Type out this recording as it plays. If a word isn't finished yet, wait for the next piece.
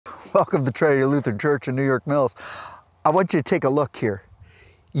Welcome to Trinity Lutheran Church in New York Mills. I want you to take a look here.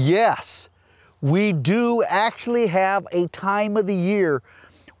 Yes, we do actually have a time of the year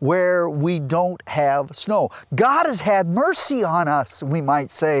where we don't have snow. God has had mercy on us, we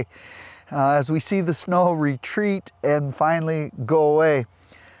might say, as we see the snow retreat and finally go away.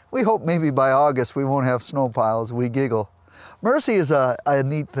 We hope maybe by August we won't have snow piles. We giggle. Mercy is a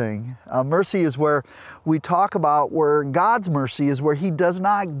neat thing. Mercy is where we talk about where God's mercy is where He does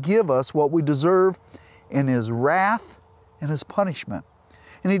not give us what we deserve in His wrath and His punishment.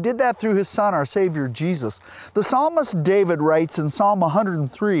 And He did that through His Son, our Savior, Jesus. The psalmist David writes in Psalm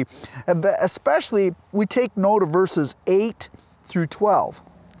 103, especially we take note of verses 8 through 12.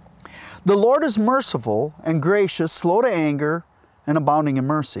 The Lord is merciful and gracious, slow to anger, and abounding in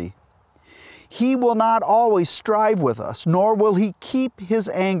mercy. He will not always strive with us, nor will He keep His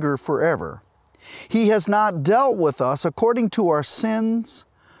anger forever. He has not dealt with us according to our sins,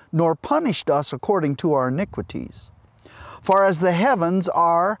 nor punished us according to our iniquities. For as the heavens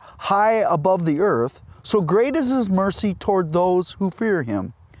are high above the earth, so great is His mercy toward those who fear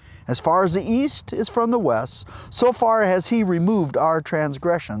Him. As far as the east is from the west, so far has He removed our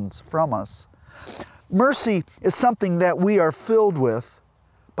transgressions from us. Mercy is something that we are filled with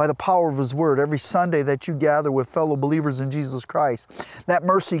by the power of His Word every Sunday that you gather with fellow believers in Jesus Christ. That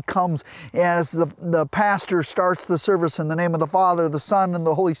mercy comes as the pastor starts the service in the name of the Father, the Son, and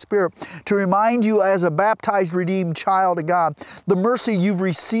the Holy Spirit to remind you as a baptized, redeemed child of God, the mercy you've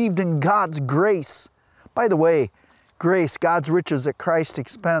received in God's grace. By the way, grace, God's riches at Christ's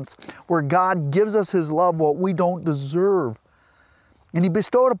expense, where God gives us His love what we don't deserve. And He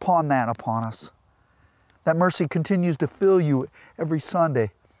bestowed upon us. That mercy continues to fill you every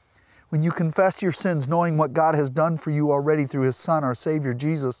Sunday. When you confess your sins, knowing what God has done for you already through His Son, our Savior,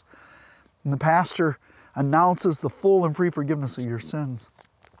 Jesus, and the pastor announces the full and free forgiveness of your sins.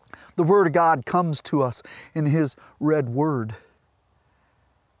 The Word of God comes to us in His read Word.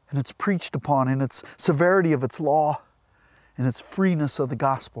 And it's preached upon in its severity of its law and its freeness of the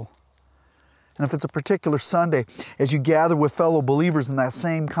gospel. And if it's a particular Sunday, as you gather with fellow believers in that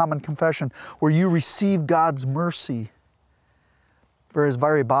same common confession where you receive God's mercy for His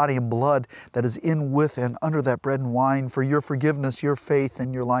very body and blood that is in, with, and under that bread and wine for your forgiveness, your faith,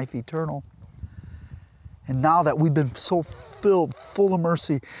 and your life eternal. And now that we've been so filled, full of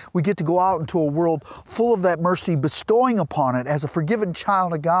mercy, we get to go out into a world full of that mercy, bestowing upon it as a forgiven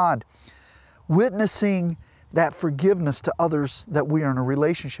child of God, witnessing that forgiveness to others that we are in a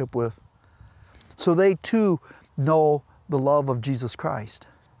relationship with, so they too know the love of Jesus Christ.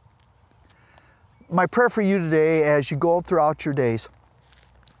 My prayer for you today as you go throughout your days,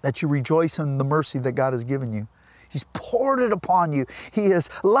 that you rejoice in the mercy that God has given you. He's poured it upon you. He has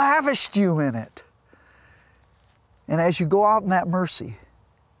lavished you in it. And as you go out in that mercy,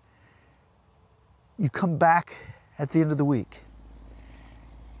 you come back at the end of the week.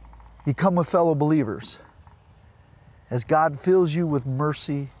 You come with fellow believers as God fills you with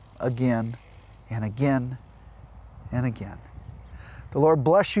mercy again and again and again. The Lord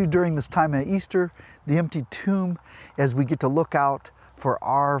bless you during this time of Easter, the empty tomb, as we get to look out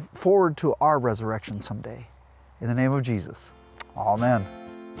forward to our resurrection someday. In the name of Jesus, amen.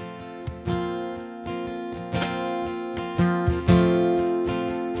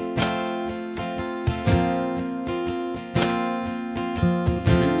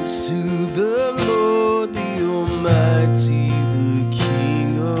 Praise to the Lord, the Almighty, the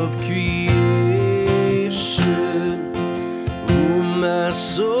King of creation. Oh, my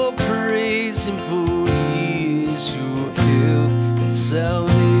soul, praise Him, for He is your health and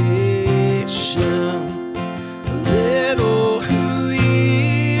salvation. Let all who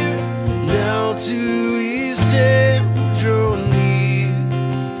hear now to His temple draw near,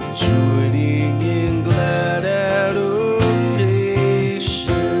 joining in glad adoration.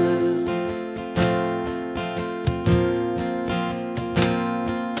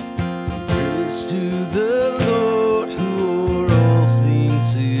 Praise to the Lord, who o'er all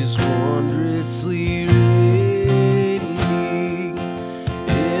things is wondrously reigning,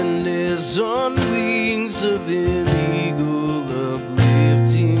 and is on wings of an eagle,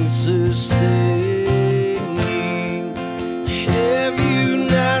 uplifting, sustaining. Have you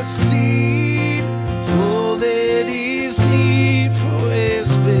not seen all that is needful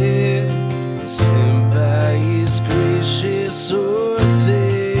has been sent by His gracious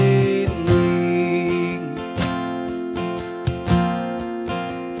ordaining?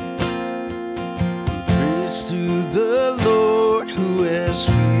 Praise to the Lord, who has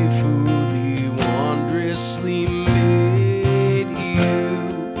fearfully, wondrously made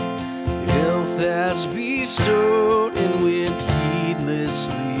you. Health has bestowed, and went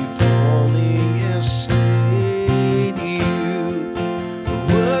heedlessly from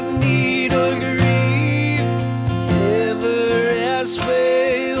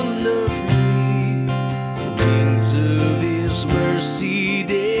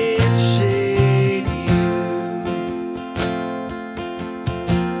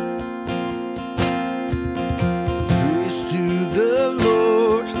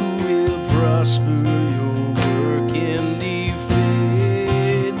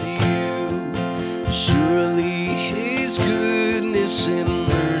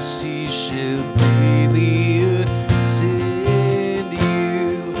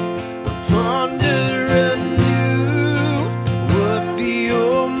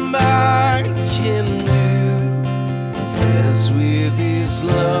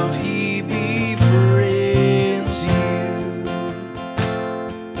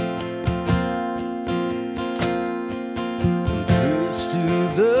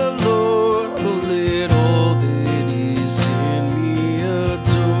the Lord.